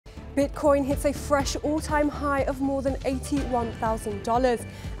Bitcoin hits a fresh all-time high of more than $81,000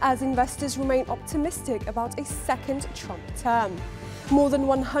 as investors remain optimistic about a second Trump term. More than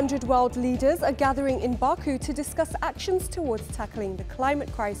 100 world leaders are gathering in Baku to discuss actions towards tackling the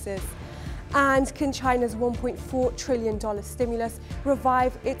climate crisis. And can China's $1.4 trillion stimulus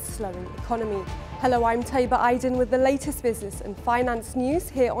revive its slowing economy? Hello, I'm Taiba Aydin with the latest business and finance news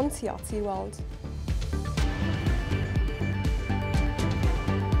here on TRT World.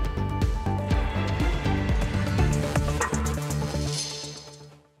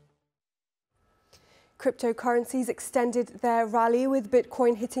 Cryptocurrencies extended their rally with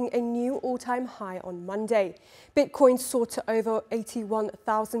Bitcoin hitting a new all-time high on Monday. Bitcoin soared to over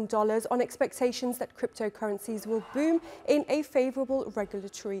 $81,000 on expectations that cryptocurrencies will boom in a favourable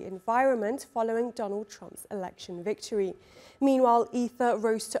regulatory environment following Donald Trump's election victory. Meanwhile, Ether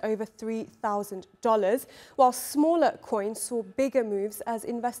rose to over $3,000, while smaller coins saw bigger moves as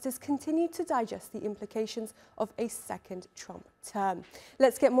investors continued to digest the implications of a second Trump term.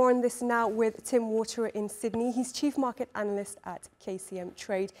 Let's get more on this now with Tim Waterer in Sydney. He's Chief Market Analyst at KCM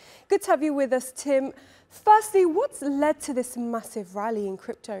Trade. Good to have you with us, Tim. Firstly, what's led to this massive rally in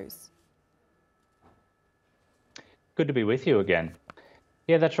cryptos? Good to be with you again.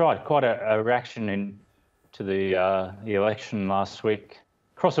 Yeah, that's right. Quite a reaction to the election last week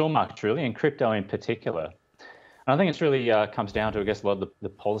across all markets, really, and crypto in particular. And I think it's really comes down to, I guess, a lot of the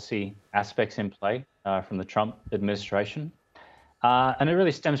policy aspects in play from the Trump administration. And it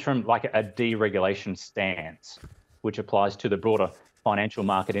really stems from like a deregulation stance, which applies to the broader financial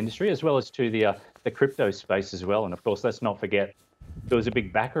market industry as well as to the crypto space as well. And of course, let's not forget, there was a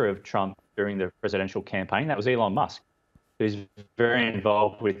big backer of Trump during the presidential campaign. That was Elon Musk, who's very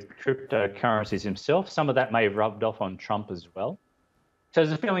involved with cryptocurrencies himself. Some of that may have rubbed off on Trump as well. So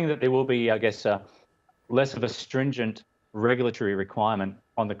there's a feeling that there will be, I guess, less of a stringent regulatory requirement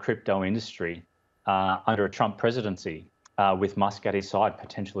on the crypto industry under a Trump presidency. With Musk at his side,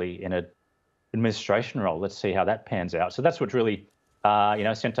 potentially in an administration role. Let's see how that pans out. So that's what really,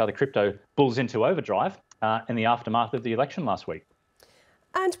 sent the crypto bulls into overdrive in the aftermath of the election last week.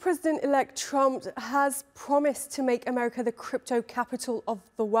 And President-elect Trump has promised to make America the crypto capital of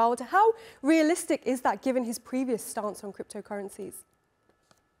the world. How realistic is that, given his previous stance on cryptocurrencies?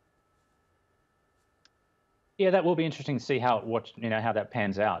 Yeah, that will be interesting to see how that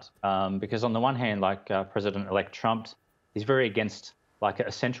pans out. Because on the one hand, like President-elect Trump, he's very against like a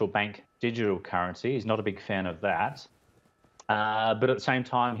central bank digital currency. He's not a big fan of that. But at the same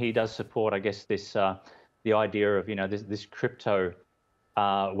time, he does support, I guess, this the idea of this crypto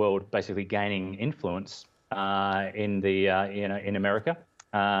world basically gaining influence in in America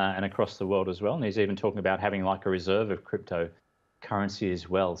and across the world as well. And he's even talking about having like a reserve of cryptocurrency as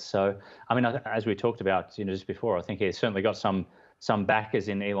well. So I mean, as we talked about just before, I think he's certainly got some backers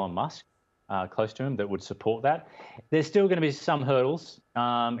in Elon Musk. Close to him that would support that. There's still going to be some hurdles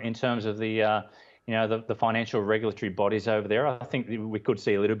in terms of the financial regulatory bodies over there. I think we could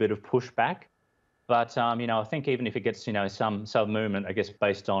see a little bit of pushback, but I think even if it gets some movement, I guess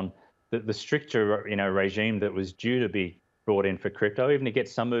based on the stricter regime that was due to be brought in for crypto, even to get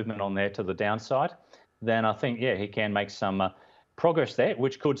some movement on there to the downside, then I think he can make some progress there,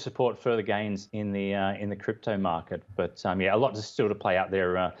 which could support further gains in the crypto market. But a lot still to play out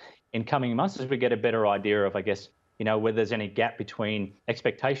there. In coming months, as we get a better idea of, I guess, whether there's any gap between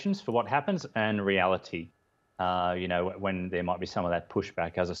expectations for what happens and reality, when there might be some of that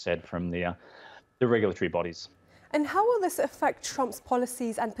pushback, as I said, from the regulatory bodies. And how will this affect Trump's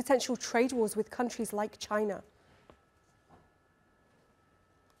policies and potential trade wars with countries like China?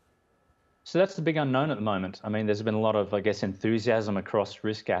 So that's the big unknown at the moment. I mean, there's been a lot of, I guess, enthusiasm across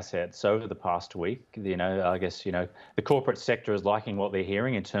risk assets over the past week. I guess, the corporate sector is liking what they're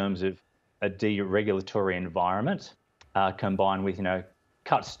hearing in terms of a deregulatory environment, combined with,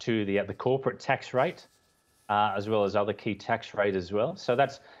 cuts to the corporate tax rate, as well as other key tax rate as well. So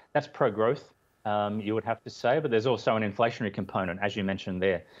that's pro-growth, you would have to say. But there's also an inflationary component, as you mentioned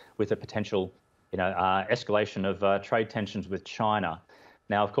there, with a potential, escalation of trade tensions with China.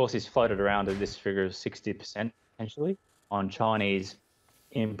 Now, of course, he's floated around at this figure of 60% potentially on Chinese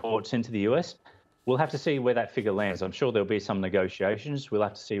imports into the US. We'll have to see where that figure lands. I'm sure there'll be some negotiations. We'll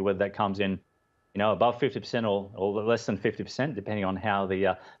have to see whether that comes in, above 50% or less than 50%, depending on how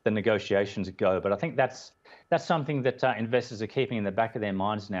the negotiations go. But I think that's something that investors are keeping in the back of their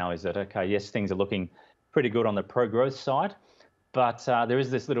minds now, is that, okay, yes, things are looking pretty good on the pro-growth side, but there is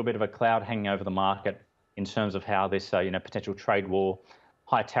this little bit of a cloud hanging over the market in terms of how this, potential trade war,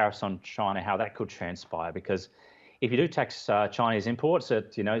 high tariffs on China, how that could transpire. Because if you do tax Chinese imports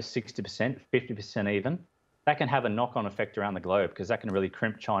at 60%, 50% even, that can have a knock-on effect around the globe because that can really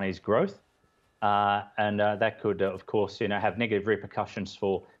crimp Chinese growth. And that could, of course, have negative repercussions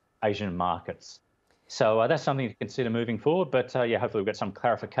for Asian markets. So that's something to consider moving forward. But yeah, hopefully we'll get some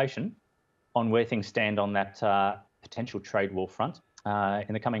clarification on where things stand on that potential trade war front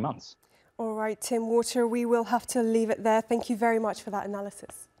in the coming months. All right, Tim Water, we will have to leave it there. Thank you very much for that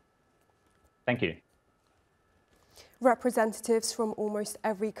analysis. Thank you. Representatives from almost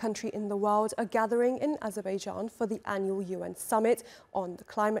every country in the world are gathering in Azerbaijan for the annual UN summit on the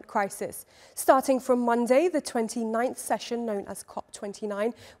climate crisis. Starting from Monday, the 29th session, known as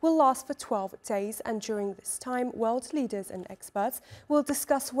COP29, will last for 12 days, and during this time, world leaders and experts will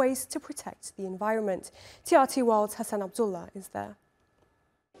discuss ways to protect the environment. TRT World's Hassan Abdullah is there.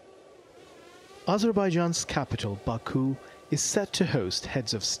 Azerbaijan's capital, Baku, is set to host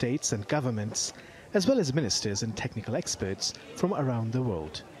heads of states and governments, as well as ministers and technical experts from around the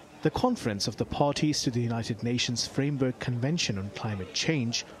world. The conference of the parties to the United Nations Framework Convention on Climate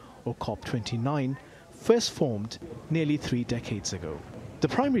Change, or COP29, first formed nearly 3 decades ago. The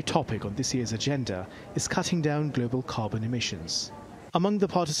primary topic on this year's agenda is cutting down global carbon emissions. Among the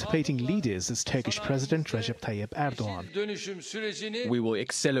participating leaders is Turkish President Recep Tayyip Erdogan. We will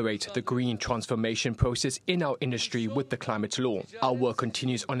accelerate the green transformation process in our industry with the climate law. Our work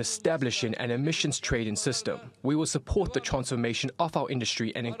continues on establishing an emissions trading system. We will support the transformation of our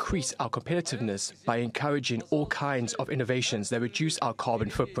industry and increase our competitiveness by encouraging all kinds of innovations that reduce our carbon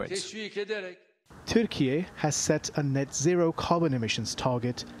footprint. Turkey has set a net zero carbon emissions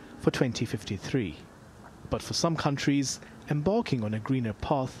target for 2053. But for some countries, embarking on a greener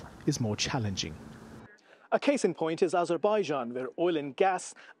path is more challenging. A case in point is Azerbaijan, where oil and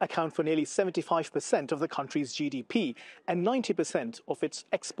gas account for nearly 75% of the country's GDP and 90% of its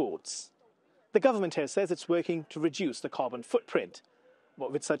exports. The government here says it's working to reduce the carbon footprint.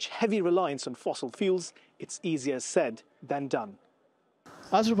 But with such heavy reliance on fossil fuels, it's easier said than done.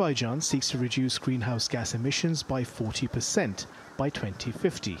 Azerbaijan seeks to reduce greenhouse gas emissions by 40% by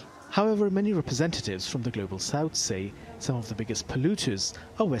 2050. However, many representatives from the Global South say some of the biggest polluters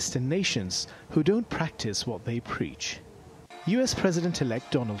are Western nations who don't practice what they preach. US President-elect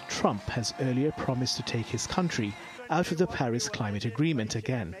Donald Trump has earlier promised to take his country out of the Paris Climate Agreement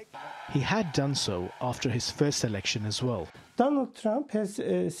again. He had done so after his first election as well. Donald Trump has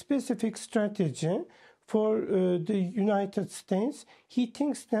a specific strategy for the United States. He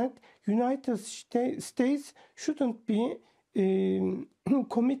thinks that United States shouldn't be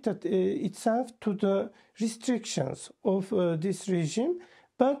committed itself to the restrictions of this regime,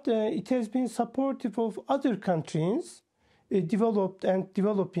 but it has been supportive of other countries, developed and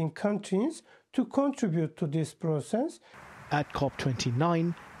developing countries, to contribute to this process. At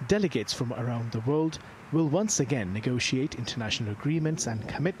COP29, delegates from around the world will once again negotiate international agreements and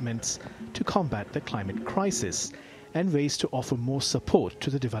commitments to combat the climate crisis and ways to offer more support to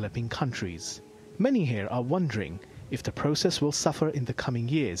the developing countries. Many here are wondering if the process will suffer in the coming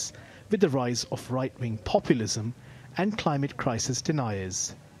years with the rise of right-wing populism and climate crisis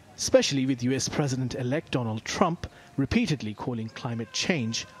deniers, especially with US President-elect Donald Trump repeatedly calling climate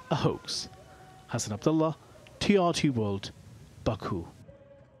change a hoax. Hassan Abdullah, TRT World, Baku.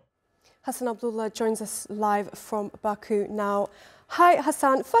 Hassan Abdullah joins us live from Baku now. Hi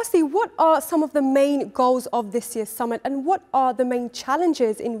Hassan, firstly, what are some of the main goals of this year's summit and what are the main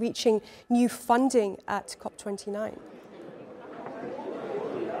challenges in reaching new funding at COP29?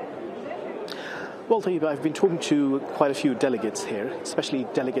 Well, Tayyip, I've been talking to quite a few delegates here, especially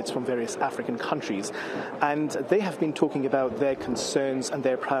delegates from various African countries, and they have been talking about their concerns and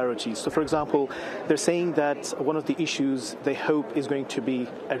their priorities. So, for example, they're saying that one of the issues they hope is going to be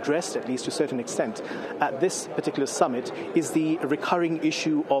addressed, at least to a certain extent, at this particular summit is the recurring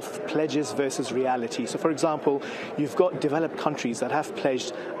issue of pledges versus reality. So, for example, you've got developed countries that have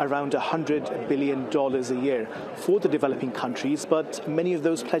pledged around $100 billion a year for the developing countries, but many of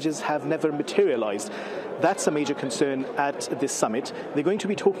those pledges have never materialized. That's a major concern at this summit. They're going to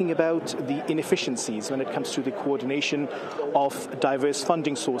be talking about the inefficiencies when it comes to the coordination of diverse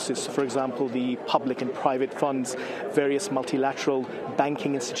funding sources. For example, the public and private funds, various multilateral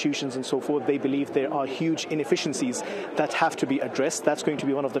banking institutions and so forth. They believe there are huge inefficiencies that have to be addressed. That's going to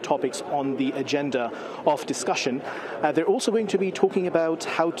be one of the topics on the agenda of discussion. They're also going to be talking about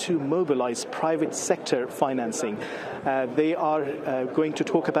how to mobilize private sector financing. They are going to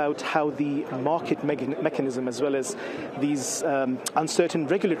talk about how the market mechanism as well as these uncertain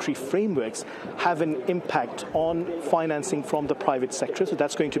regulatory frameworks have an impact on financing from the private sector. So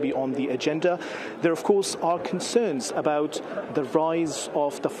that's going to be on the agenda. There, of course, are concerns about the rise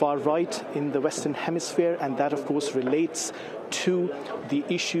of the far right in the Western Hemisphere, and that, of course, relates to the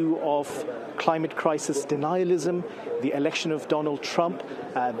issue of climate crisis denialism, the election of Donald Trump.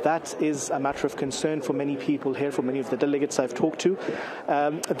 That is a matter of concern for many people here, for many of the delegates I've talked to.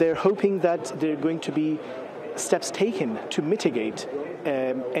 They're hoping that there are going to be steps taken to mitigate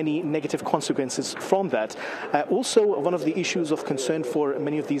any negative consequences from that. Also, one of the issues of concern for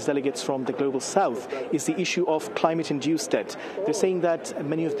many of these delegates from the Global South is the issue of climate-induced debt. They're saying that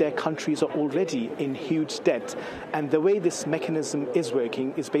many of their countries are already in huge debt, and the way this mechanism is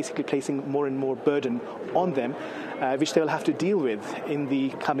working is basically placing more and more burden on them, which they will have to deal with in the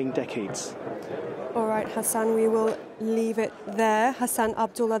coming decades. All right, Hassan, we will leave it there. Hassan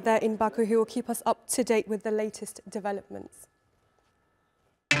Abdullah there in Baku, who will keep us up to date with the latest developments.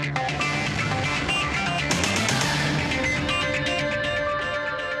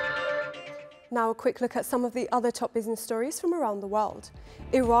 Now a quick look at some of the other top business stories from around the world.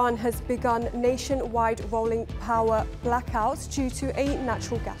 Iran has begun nationwide rolling power blackouts due to a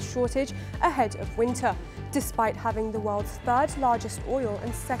natural gas shortage ahead of winter, despite having the world's third largest oil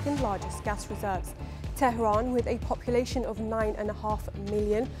and second largest gas reserves. Tehran, with a population of 9.5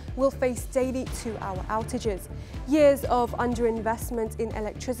 million, will face daily 2-hour outages. Years of underinvestment in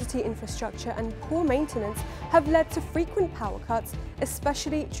electricity infrastructure and poor maintenance have led to frequent power cuts,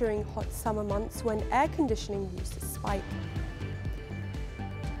 especially during hot summer months when air conditioning uses spike.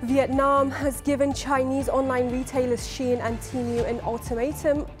 Vietnam has given Chinese online retailers Shein and Temu an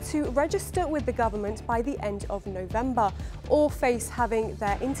ultimatum to register with the government by the end of November or face having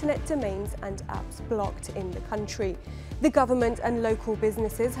their internet domains and apps blocked in the country. The government and local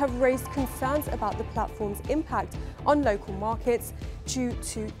businesses have raised concerns about the platform's impact on local markets due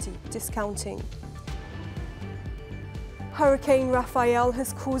to deep discounting. Hurricane Rafael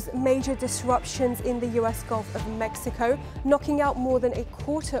has caused major disruptions in the US Gulf of Mexico, knocking out more than a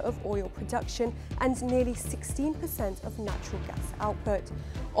quarter of oil production and nearly 16% of natural gas output.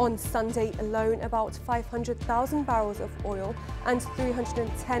 On Sunday alone, about 500,000 barrels of oil and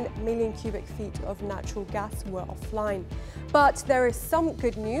 310 million cubic feet of natural gas were offline. But there is some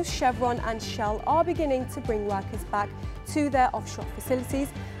good news. Chevron and Shell are beginning to bring workers back to their offshore facilities,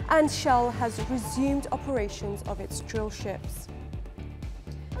 and Shell has resumed operations of its drill ships.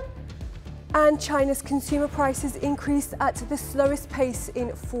 And China's consumer prices increased at the slowest pace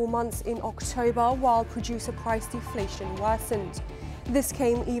in 4 months in October, while producer price deflation worsened. This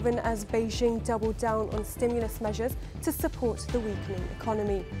came even as Beijing doubled down on stimulus measures to support the weakening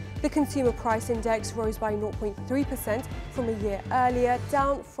economy. The consumer price index rose by 0.3% from a year earlier,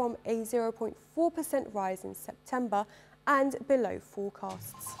 down from a 0.4% rise in September and below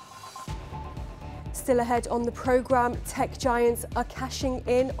forecasts. Still ahead on the programme, tech giants are cashing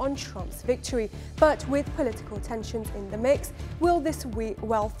in on Trump's victory. But with political tensions in the mix, will this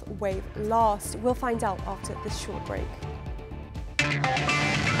wealth wave last? We'll find out after this short break.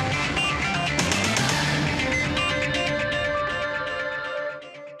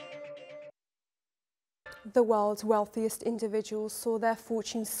 The world's wealthiest individuals saw their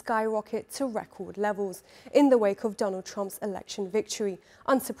fortunes skyrocket to record levels in the wake of Donald Trump's election victory.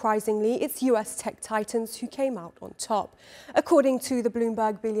 Unsurprisingly, it's US tech titans who came out on top. According to the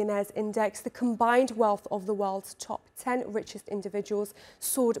Bloomberg Billionaires Index, the combined wealth of the world's top 10 richest individuals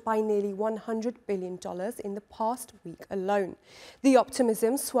soared by nearly $100 billion in the past week alone. The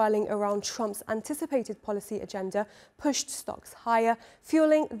optimism swirling around Trump's anticipated policy agenda pushed stocks higher,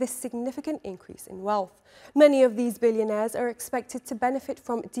 fueling this significant increase in wealth. Many of these billionaires are expected to benefit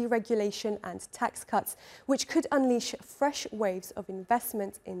from deregulation and tax cuts, which could unleash fresh waves of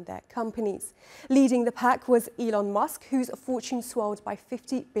investment in their companies. Leading the pack was Elon Musk, whose fortune swelled by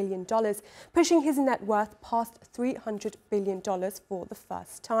 $50 billion, pushing his net worth past $300 billion for the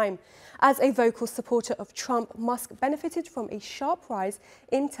first time. As a vocal supporter of Trump, Musk benefited from a sharp rise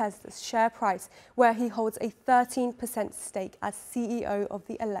in Tesla's share price, where he holds a 13% stake as CEO of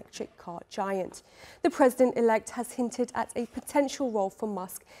the electric car giant. The president-elect has hinted at a potential role for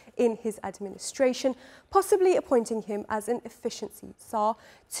Musk in his administration, possibly appointing him as an efficiency czar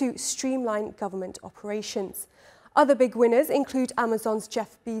to streamline government operations. Other big winners include Amazon's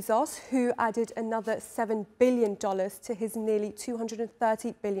Jeff Bezos, who added another $7 billion to his nearly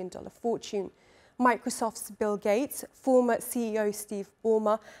 $230 billion fortune. Microsoft's Bill Gates, former CEO Steve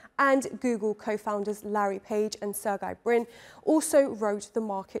Ballmer, and Google co-founders Larry Page and Sergey Brin also rode the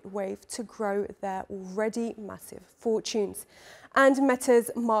market wave to grow their already massive fortunes. And Meta's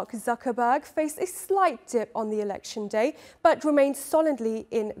Mark Zuckerberg faced a slight dip on the election day, but remained solidly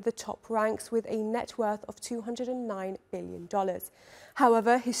in the top ranks with a net worth of $209 billion.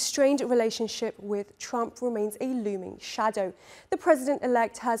 However, his strained relationship with Trump remains a looming shadow. The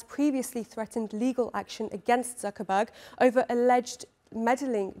president-elect has previously threatened legal action against Zuckerberg over alleged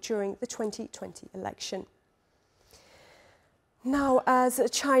meddling during the 2020 election. Now, as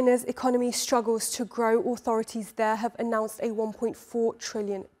China's economy struggles to grow, authorities there have announced a $1.4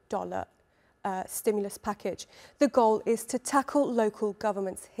 trillion stimulus package. The goal is to tackle local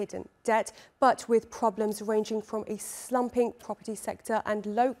governments' hidden debt, but with problems ranging from a slumping property sector and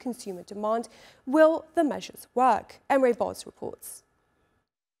low consumer demand, will the measures work? Emre Boz reports.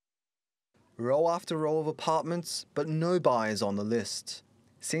 Row after row of apartments, but no buyers on the list.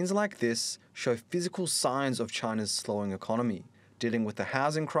 Scenes like this show physical signs of China's slowing economy, dealing with the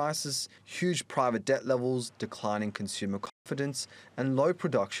housing crisis, huge private debt levels, declining consumer confidence, and low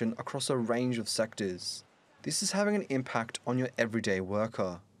production across a range of sectors. This is having an impact on your everyday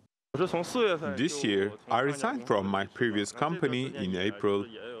worker. This year, I resigned from my previous company in April,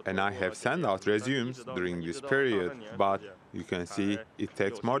 and I have sent out resumes during this period. But you can see it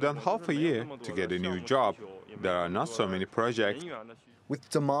takes more than half a year to get a new job. There are not so many projects. With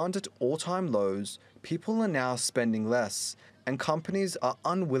demand at all-time lows, people are now spending less, and companies are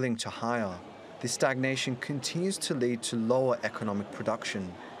unwilling to hire. This stagnation continues to lead to lower economic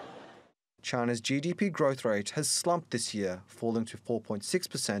production. China's GDP growth rate has slumped this year, falling to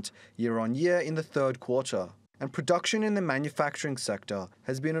 4.6% year-on-year in the third quarter. And production in the manufacturing sector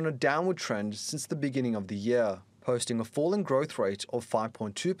has been on a downward trend since the beginning of the year, posting a falling growth rate of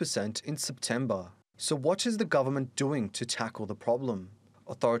 5.2% in September. So what is the government doing to tackle the problem?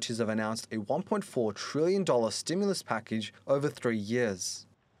 Authorities have announced a $1.4 trillion stimulus package over 3 years.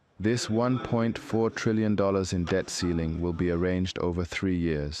 This $1.4 trillion in debt ceiling will be arranged over 3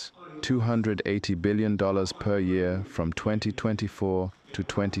 years, $280 billion per year from 2024 to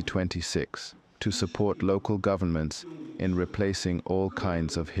 2026, to support local governments in replacing all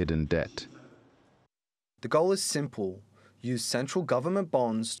kinds of hidden debt. The goal is simple: use central government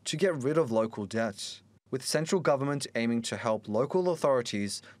bonds to get rid of local debt, with central government aiming to help local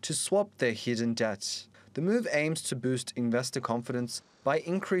authorities to swap their hidden debt. The move aims to boost investor confidence by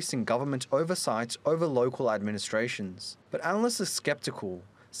increasing government oversight over local administrations. But analysts are skeptical,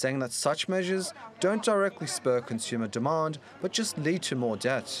 saying that such measures don't directly spur consumer demand, but just lead to more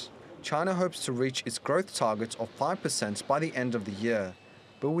debt. China hopes to reach its growth target of 5% by the end of the year.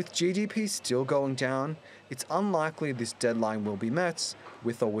 But with GDP still going down, it's unlikely this deadline will be met,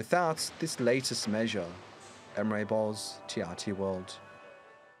 with or without this latest measure. Emre Boz, TRT World.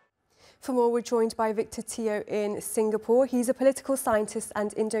 For more, we're joined by Victor Teo in Singapore. He's a political scientist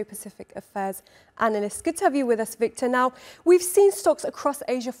and Indo-Pacific affairs analyst. Good to have you with us, Victor. Now, we've seen stocks across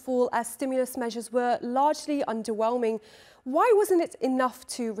Asia fall as stimulus measures were largely underwhelming. Why wasn't it enough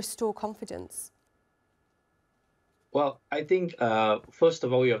to restore confidence? Well, I think, first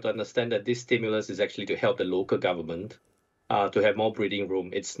of all, you have to understand that this stimulus is actually to help the local government to have more breathing room.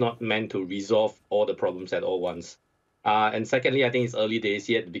 It's not meant to resolve all the problems at all once. And secondly, I think it's early days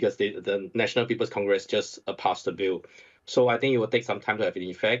yet because the National People's Congress just passed the bill. So I think it will take some time to have an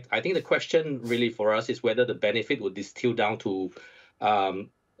effect. I think the question really for us is whether the benefit would distill down to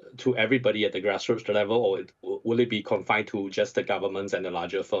everybody at the grassroots level, or will it be confined to just the governments and the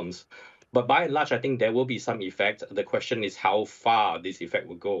larger firms? But by and large, I think there will be some effect. The question is how far this effect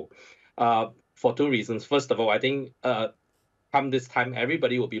will go. For two reasons. First of all, I think come this time,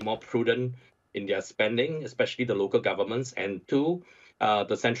 everybody will be more prudent in their spending, especially the local governments. And two,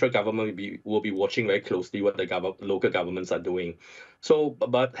 the central government will be watching very closely what the local governments are doing. So,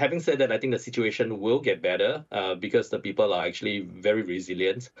 but having said that, I think the situation will get better because the people are actually very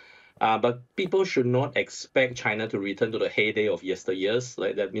resilient. But people should not expect China to return to the heyday of yesteryears.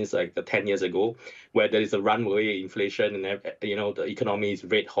 Like that means like the 10 years ago, where there is a runaway inflation and the economy is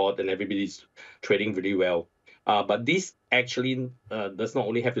red hot and everybody's trading really well. But this actually does not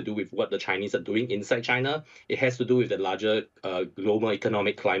only have to do with what the Chinese are doing inside China. It has to do with the larger global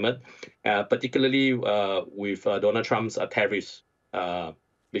economic climate, particularly with Donald Trump's tariffs,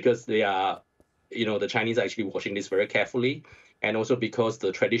 because they are, the Chinese are actually watching this very carefully, and also because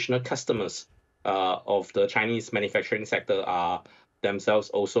the traditional customers of the Chinese manufacturing sector are themselves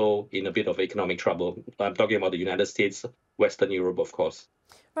also in a bit of economic trouble. I'm talking about the United States, Western Europe, of course.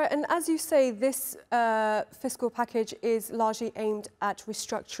 Right, and as you say, this fiscal package is largely aimed at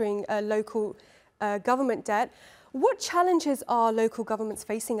restructuring local government debt. What challenges are local governments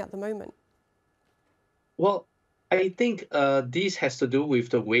facing at the moment? Well, I think this has to do with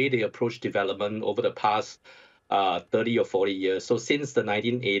the way they approach development over the past 30 or 40 years. So since the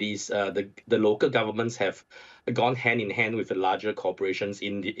 1980s, the local governments have gone hand in hand with the larger corporations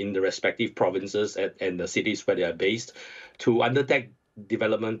in the respective provinces and the cities where they are based to undertake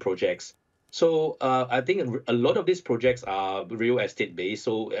development projects. So I think a lot of these projects are real estate based.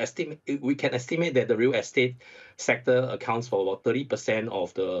 So we can estimate that the real estate sector accounts for about 30%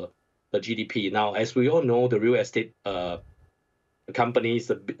 of the GDP. Now, as we all know, the real estate companies,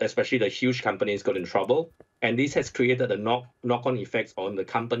 especially the huge companies, got in trouble. And this has created a knock-on effects on the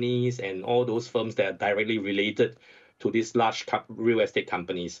companies and all those firms that are directly related to these large real estate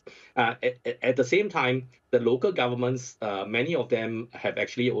companies. At the same time, the local governments, many of them have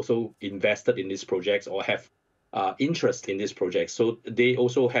actually also invested in these projects or have interest in these projects. So they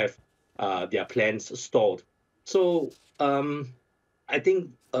also have their plans stalled. So I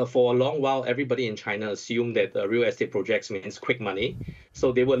think for a long while, everybody in China assumed that real estate projects means quick money.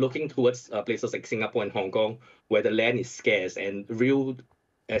 So they were looking towards places like Singapore and Hong Kong, where the land is scarce and real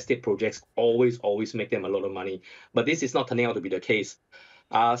estate projects always make them a lot of money. But this is not turning out to be the case.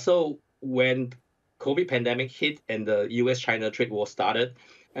 So when COVID pandemic hit and the US-China trade war started,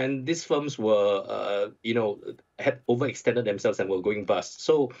 and these firms were, had overextended themselves and were going bust.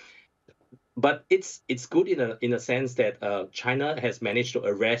 So, but it's good in a sense that China has managed to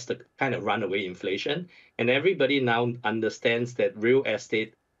arrest the kind of runaway inflation, and everybody now understands that real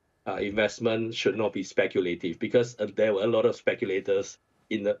estate investment should not be speculative because there were a lot of speculators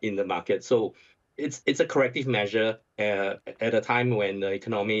in the market. So it's a corrective measure at a time when the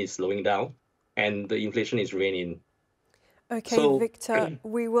economy is slowing down and the inflation is reigning. Okay, So, Victor,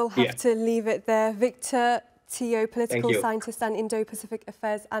 we will have to leave it there. Victor Teo, political scientist and Indo-Pacific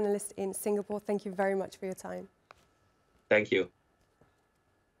Affairs analyst in Singapore. Thank you very much for your time. Thank you.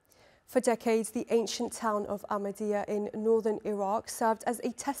 For decades, the ancient town of Ahmadiyya in northern Iraq served as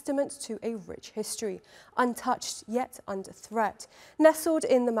a testament to a rich history, untouched yet under threat. Nestled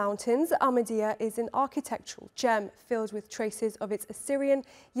in the mountains, Ahmadiyya is an architectural gem filled with traces of its Assyrian,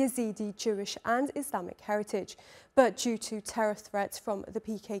 Yazidi, Jewish and Islamic heritage. But due to terror threats from the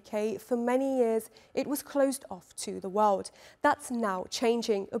PKK, for many years, it was closed off to the world. That's now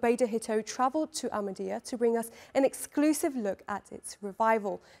changing. Ubaida Hitto travelled to Ahmadiyya to bring us an exclusive look at its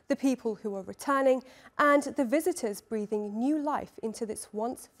revival, the people who are returning, and the visitors breathing new life into this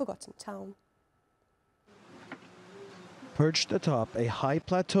once forgotten town. Perched atop a high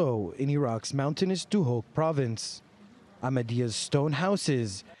plateau in Iraq's mountainous Duhok province, Ahmadiyya's stone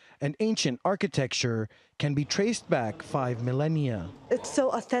houses and ancient architecture can be traced back 5 millennia. It's so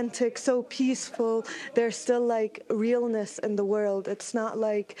authentic, so peaceful. There's still like realness in the world. It's not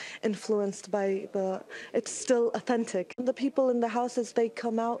like influenced by it's still authentic. The people in the houses, they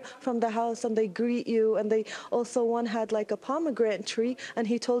come out from the house and they greet you, and they also, one had like a pomegranate tree and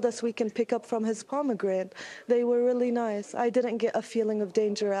he told us we can pick up from his pomegranate. They were really nice. I didn't get a feeling of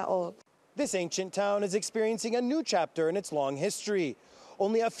danger at all. This ancient town is experiencing a new chapter in its long history.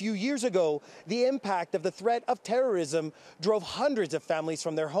 Only a few years ago, the impact of the threat of terrorism drove hundreds of families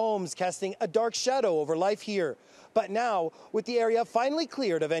from their homes, casting a dark shadow over life here. But now, with the area finally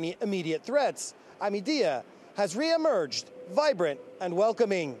cleared of any immediate threats, Ahmadiyya has re-emerged, vibrant and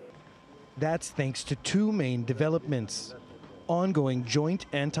welcoming. That's thanks to two main developments: ongoing joint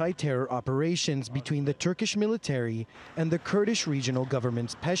anti-terror operations between the Turkish military and the Kurdish regional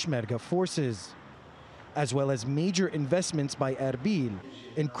government's Peshmerga forces, as well as major investments by Erbil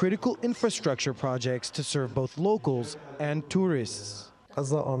in critical infrastructure projects to serve both locals and tourists.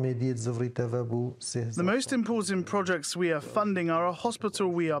 The most important projects we are funding are a hospital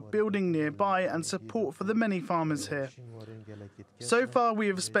we are building nearby and support for the many farmers here. So far, we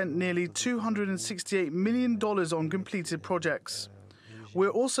have spent nearly $268 million on completed projects. We're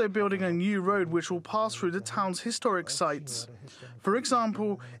also building a new road which will pass through the town's historic sites. For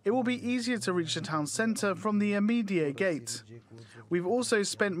example, it will be easier to reach the town centre from the Ahmadiyya gate. We've also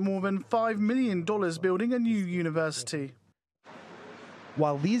spent more than $5 million building a new university.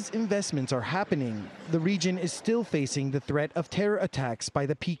 While these investments are happening, the region is still facing the threat of terror attacks by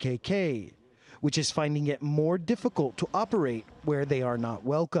the PKK, which is finding it more difficult to operate where they are not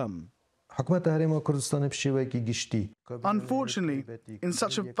welcome. Unfortunately, in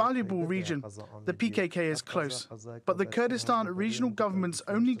such a valuable region, the PKK is close. But the Kurdistan regional government's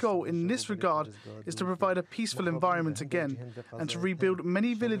only goal in this regard is to provide a peaceful environment again and to rebuild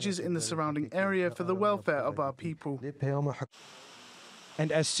many villages in the surrounding area for the welfare of our people.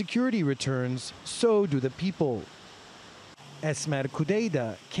 And as security returns, so do the people. Esmer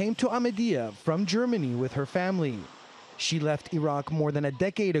Kudeida came to Ahmadiyya from Germany with her family. She left Iraq more than a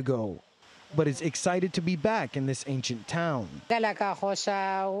decade ago, but is excited to be back in this ancient town. I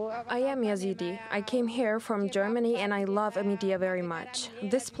am Yazidi. I came here from Germany and I love Ahmadiyya very much.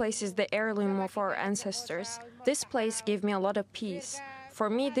 This place is the heirloom of our ancestors. This place gave me a lot of peace. For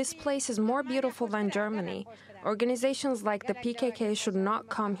me, this place is more beautiful than Germany. Organizations like the PKK should not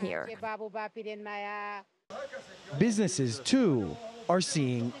come here. Businesses, too, are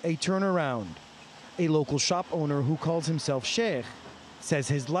seeing a turnaround. A local shop owner who calls himself Sheikh says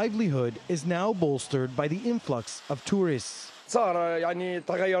his livelihood is now bolstered by the influx of tourists.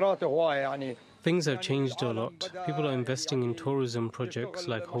 Things have changed a lot. People are investing in tourism projects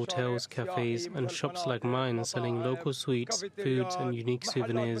like hotels, cafes, and shops like mine selling local sweets, foods, and unique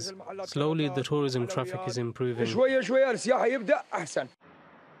souvenirs. Slowly, the tourism traffic is improving.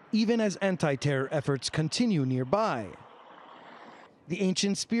 Even as anti-terror efforts continue nearby, the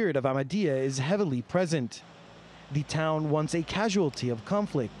ancient spirit of Ahmadiyya is heavily present. The town, once a casualty of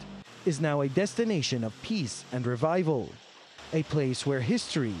conflict, is now a destination of peace and revival, a place where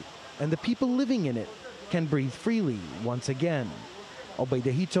history and the people living in it can breathe freely once again.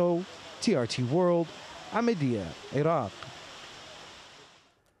 Obeida Hito, TRT World, Ahmadiyya, Iraq.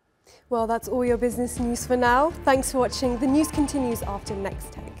 Well, that's all your business news for now. Thanks for watching. The news continues after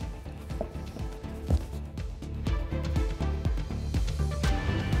next take.